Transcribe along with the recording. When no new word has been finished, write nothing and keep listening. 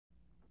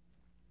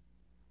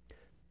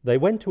They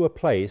went to a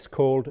place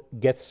called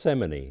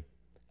Gethsemane,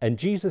 and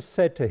Jesus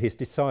said to his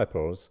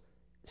disciples,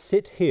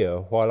 "Sit here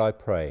while I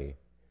pray."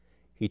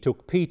 He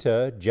took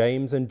Peter,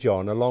 James, and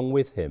John along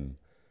with him,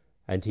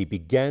 and he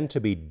began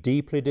to be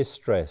deeply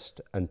distressed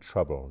and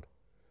troubled.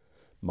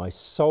 "My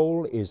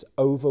soul is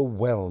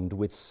overwhelmed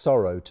with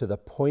sorrow to the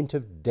point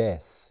of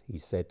death," he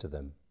said to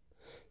them.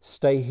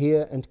 "Stay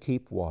here and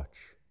keep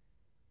watch."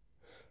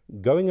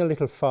 Going a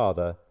little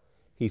farther,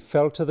 he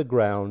fell to the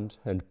ground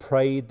and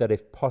prayed that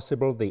if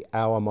possible the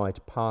hour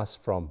might pass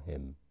from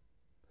him.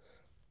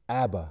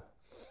 "Abba,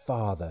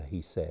 Father,"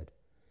 he said,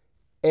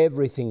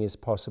 "everything is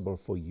possible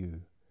for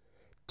you.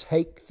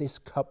 Take this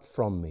cup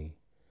from me,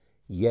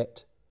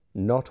 yet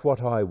not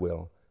what I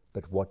will,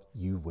 but what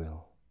you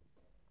will."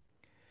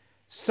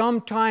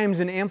 Sometimes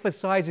in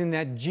emphasizing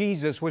that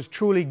Jesus was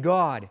truly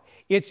God,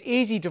 it's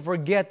easy to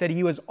forget that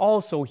he was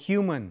also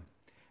human.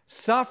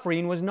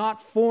 Suffering was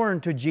not foreign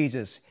to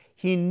Jesus.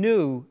 He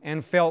knew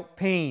and felt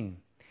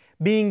pain.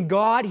 Being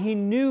God, he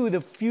knew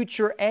the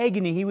future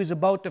agony he was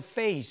about to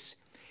face.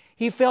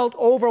 He felt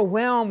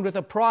overwhelmed with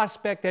the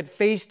prospect that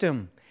faced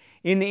him.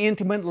 In the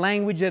intimate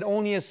language that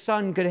only a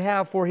son could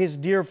have for his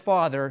dear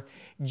Father,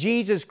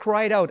 Jesus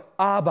cried out,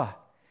 "Abba,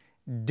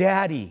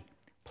 Daddy,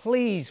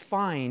 please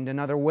find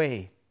another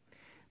way."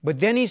 But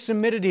then he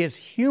submitted his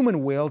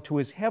human will to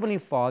his heavenly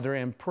Father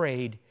and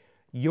prayed,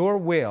 "Your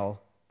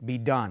will be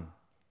done."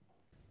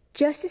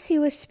 Just as he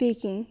was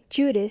speaking,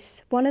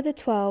 Judas, one of the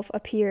 12,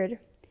 appeared.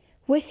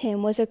 With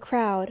him was a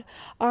crowd,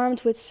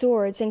 armed with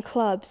swords and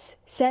clubs,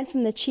 sent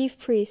from the chief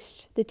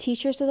priests, the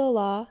teachers of the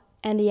law,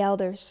 and the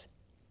elders.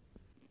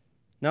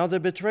 Now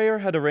the betrayer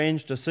had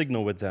arranged a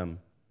signal with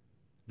them.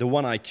 "The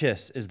one I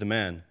kiss is the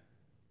man.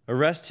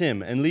 Arrest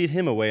him and lead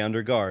him away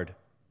under guard."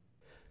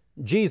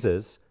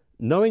 Jesus,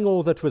 knowing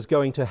all that was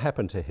going to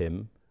happen to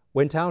him,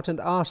 went out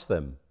and asked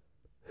them,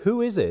 "Who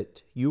is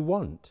it you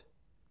want?"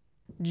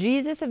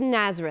 "Jesus of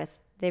Nazareth,"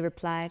 they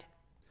replied.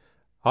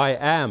 "I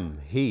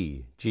am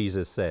he,"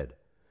 Jesus said,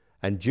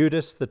 and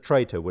Judas the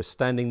traitor was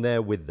standing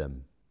there with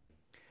them.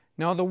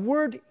 Now the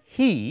word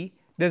 "he"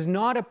 does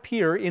not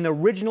appear in the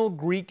original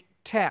Greek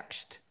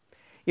text.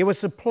 It was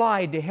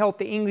supplied to help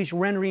the English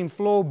rendering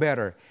flow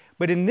better,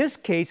 but in this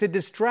case it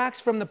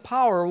distracts from the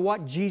power of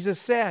what Jesus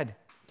said.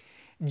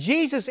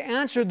 Jesus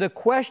answered the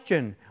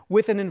question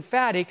with an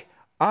emphatic,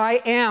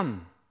 "I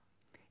am."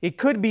 It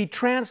could be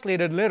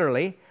translated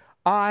literally,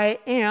 "I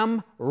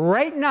am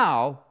right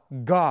now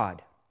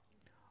God."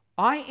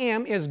 I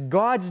am is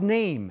God's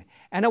name,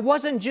 and it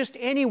wasn't just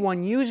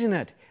anyone using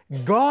it.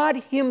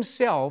 God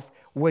himself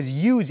was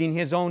using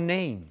his own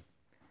name.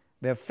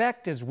 The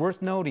effect is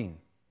worth noting.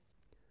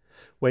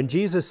 When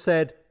Jesus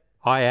said,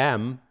 "I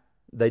am,"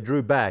 they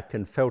drew back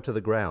and fell to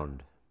the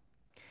ground.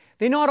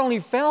 They not only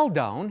fell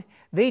down,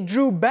 they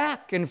drew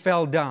back and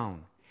fell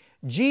down.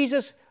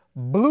 Jesus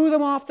blew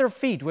them off their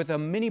feet with a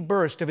mini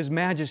burst of his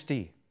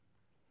majesty.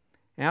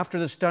 After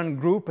the stunned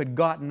group had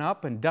gotten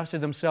up and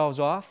dusted themselves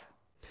off,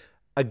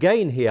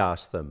 again he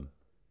asked them,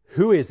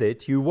 "Who is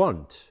it you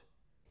want?"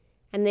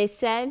 And they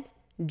said,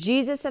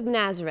 "Jesus of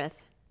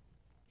Nazareth."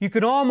 you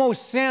could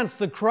almost sense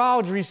the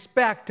crowd's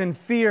respect and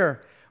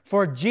fear,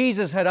 for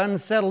Jesus had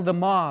unsettled the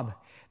mob.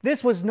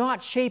 This was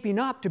not shaping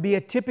up to be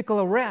a typical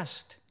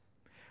arrest.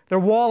 Their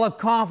wall of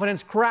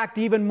confidence cracked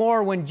even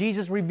more when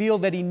Jesus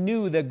revealed that he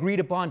knew the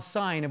agreed-upon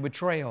sign of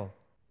betrayal.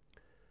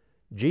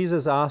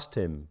 Jesus asked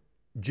him,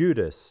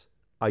 "Judas,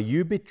 are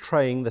you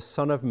betraying the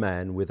Son of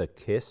Man with a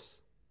kiss?"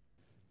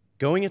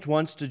 Going at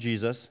once to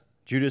Jesus,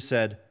 Judas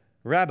said,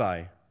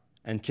 "Rabbi,"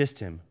 and kissed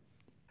him.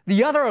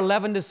 The other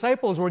 11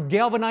 disciples were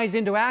galvanized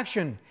into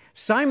action.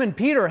 Simon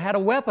Peter had a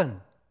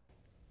weapon.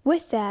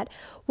 With that,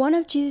 one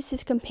of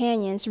Jesus'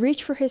 companions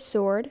reached for his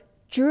sword,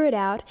 drew it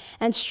out,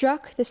 and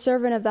struck the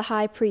servant of the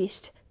high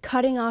priest,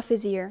 cutting off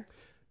his ear.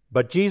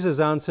 But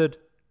Jesus answered,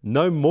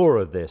 "No more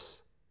of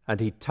this." And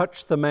he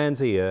touched the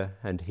man's ear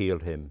and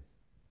healed him.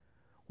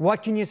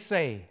 What can you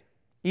say?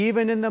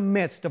 Even in the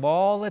midst of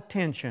all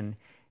attention,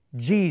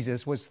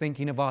 Jesus was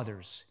thinking of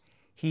others.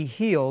 He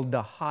healed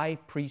the high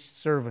priest's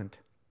servant.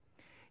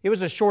 It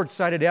was a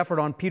short-sighted effort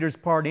on Peter's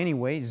part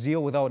anyway,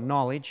 zeal without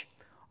knowledge.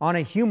 On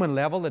a human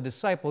level, the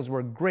disciples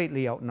were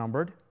greatly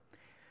outnumbered.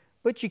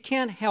 But you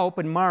can't help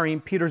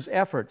admiring Peter's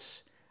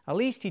efforts. At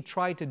least he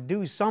tried to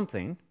do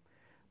something.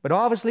 But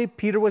obviously,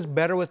 Peter was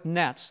better with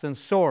nets than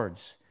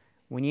swords.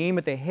 When you aim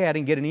at the head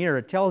and get an ear,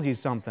 it tells you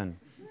something.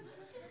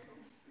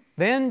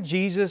 Then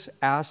Jesus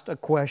asked a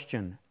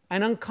question,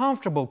 an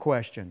uncomfortable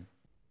question.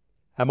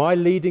 "Am I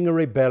leading a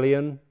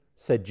rebellion,"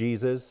 said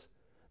Jesus,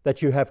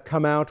 "that you have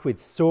come out with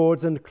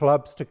swords and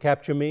clubs to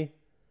capture me?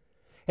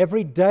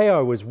 Every day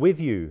I was with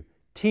you,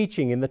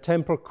 teaching in the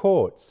temple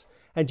courts,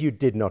 and you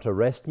did not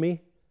arrest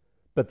me.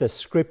 But the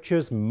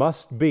Scriptures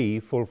must be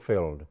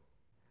fulfilled."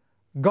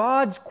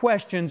 God's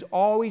questions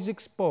always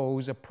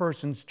expose a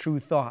person's true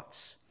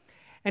thoughts.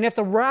 And if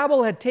the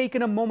rabble had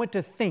taken a moment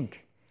to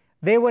think,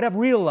 they would have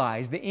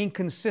realized the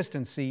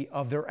inconsistency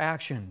of their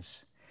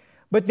actions.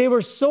 But they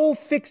were so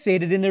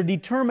fixated in their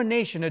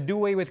determination to do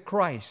away with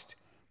Christ,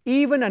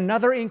 Even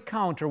another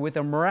encounter with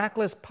the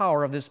miraculous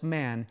power of this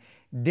man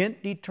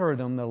didn't deter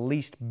them the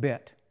least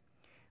bit.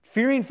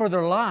 Fearing for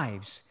their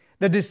lives,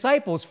 the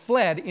disciples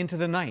fled into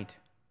the night.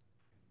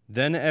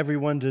 Then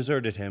everyone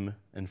deserted him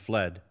and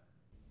fled.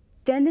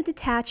 Then the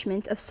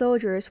detachment of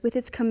soldiers with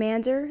its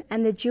commander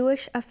and the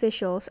Jewish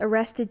officials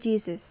arrested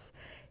Jesus.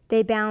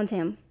 They bound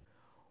him.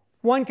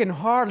 One can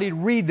hardly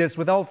read this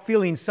without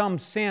feeling some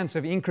sense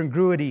of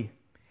incongruity.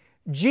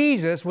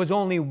 Jesus was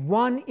only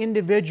one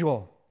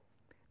individual.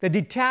 The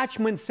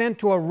detachment sent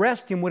to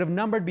arrest him would have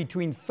numbered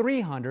between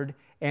 300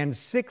 and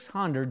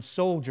 600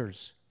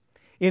 soldiers.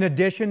 In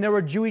addition, there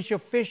were Jewish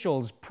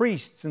officials,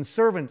 priests, and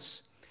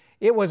servants.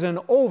 It was an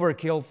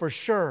overkill for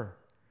sure.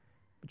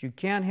 But you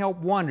can't help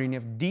wondering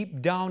if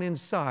deep down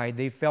inside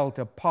they felt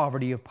a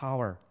poverty of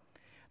power.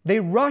 They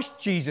rushed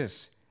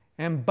Jesus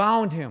and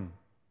bound him.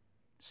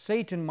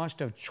 Satan must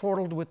have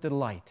chortled with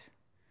delight.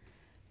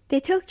 They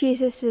took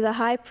Jesus to the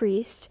high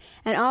priest,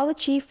 and all the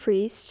chief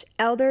priests,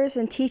 elders,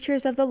 and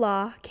teachers of the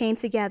law came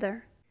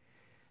together.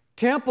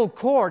 Temple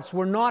courts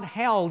were not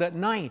held at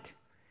night.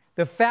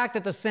 The fact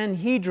that the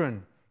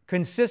Sanhedrin,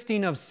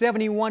 consisting of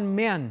 71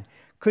 men,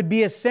 could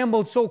be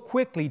assembled so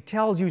quickly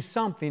tells you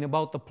something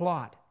about the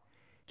plot.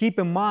 Keep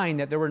in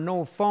mind that there were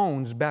no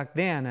phones back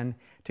then, and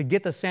to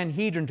get the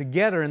Sanhedrin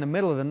together in the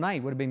middle of the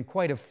night would have been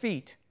quite a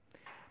feat.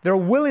 Their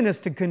willingness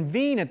to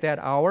convene at that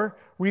hour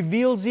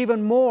reveals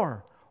even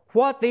more.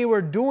 What they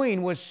were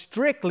doing was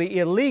strictly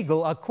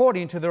illegal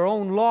according to their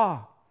own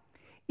law.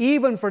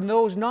 Even for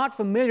those not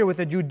familiar with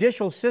the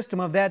judicial system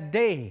of that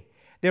day,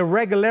 the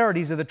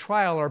irregularities of the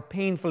trial are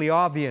painfully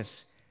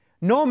obvious.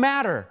 No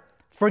matter,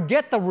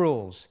 forget the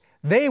rules.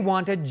 They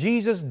wanted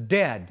Jesus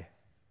dead.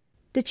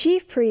 The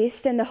chief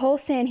priests and the whole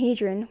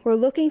Sanhedrin were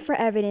looking for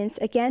evidence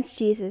against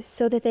Jesus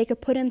so that they could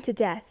put him to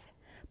death,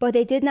 but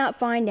they did not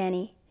find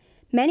any.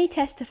 Many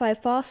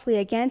testified falsely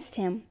against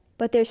him,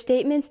 but their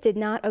statements did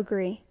not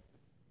agree.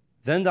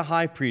 Then the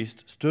high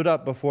priest stood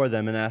up before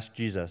them and asked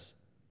Jesus,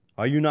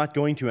 "Are you not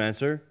going to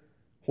answer?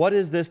 What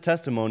is this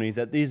testimony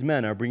that these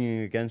men are bringing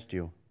against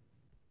you?"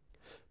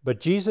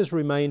 But Jesus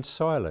remained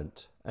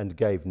silent and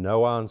gave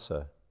no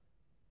answer.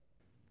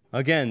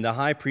 Again the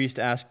high priest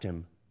asked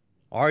him,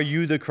 "Are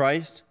you the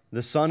Christ,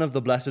 the Son of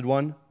the Blessed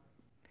One?"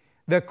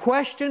 The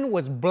question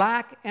was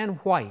black and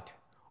white.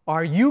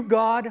 Are you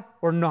God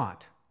or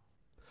not?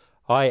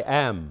 "I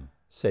am,"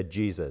 said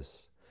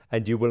Jesus,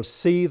 "and you will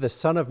see the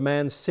Son of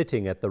Man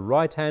sitting at the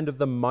right hand of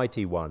the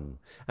Mighty One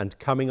and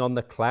coming on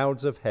the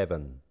clouds of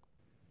heaven."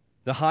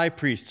 The high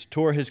priest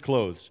tore his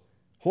clothes.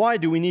 "Why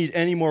do we need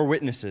any more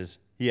witnesses?"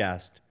 he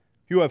asked.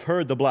 "You have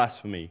heard the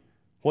blasphemy.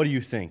 What do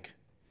you think?"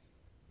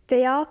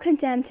 They all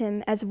condemned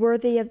him as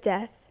worthy of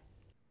death.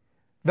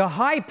 The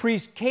high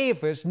priest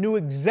Caiaphas knew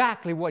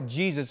exactly what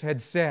Jesus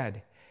had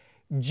said.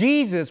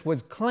 Jesus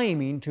was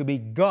claiming to be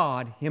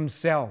God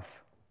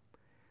himself.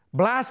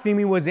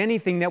 Blasphemy was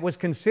anything that was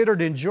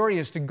considered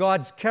injurious to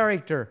God's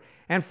character,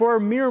 and for a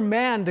mere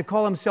man to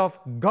call himself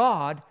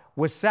God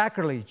was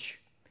sacrilege.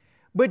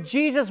 But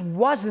Jesus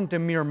wasn't a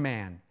mere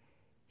man.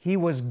 He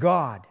was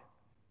God.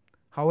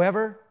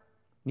 However,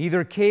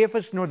 neither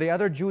Caiaphas nor the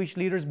other Jewish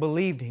leaders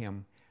believed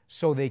him,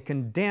 so they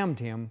condemned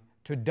him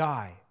to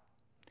die.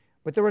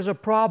 But there was a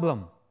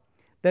problem.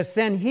 The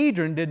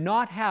Sanhedrin did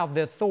not have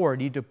the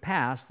authority to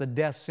pass the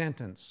death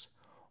sentence.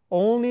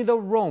 Only the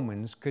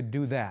Romans could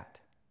do that.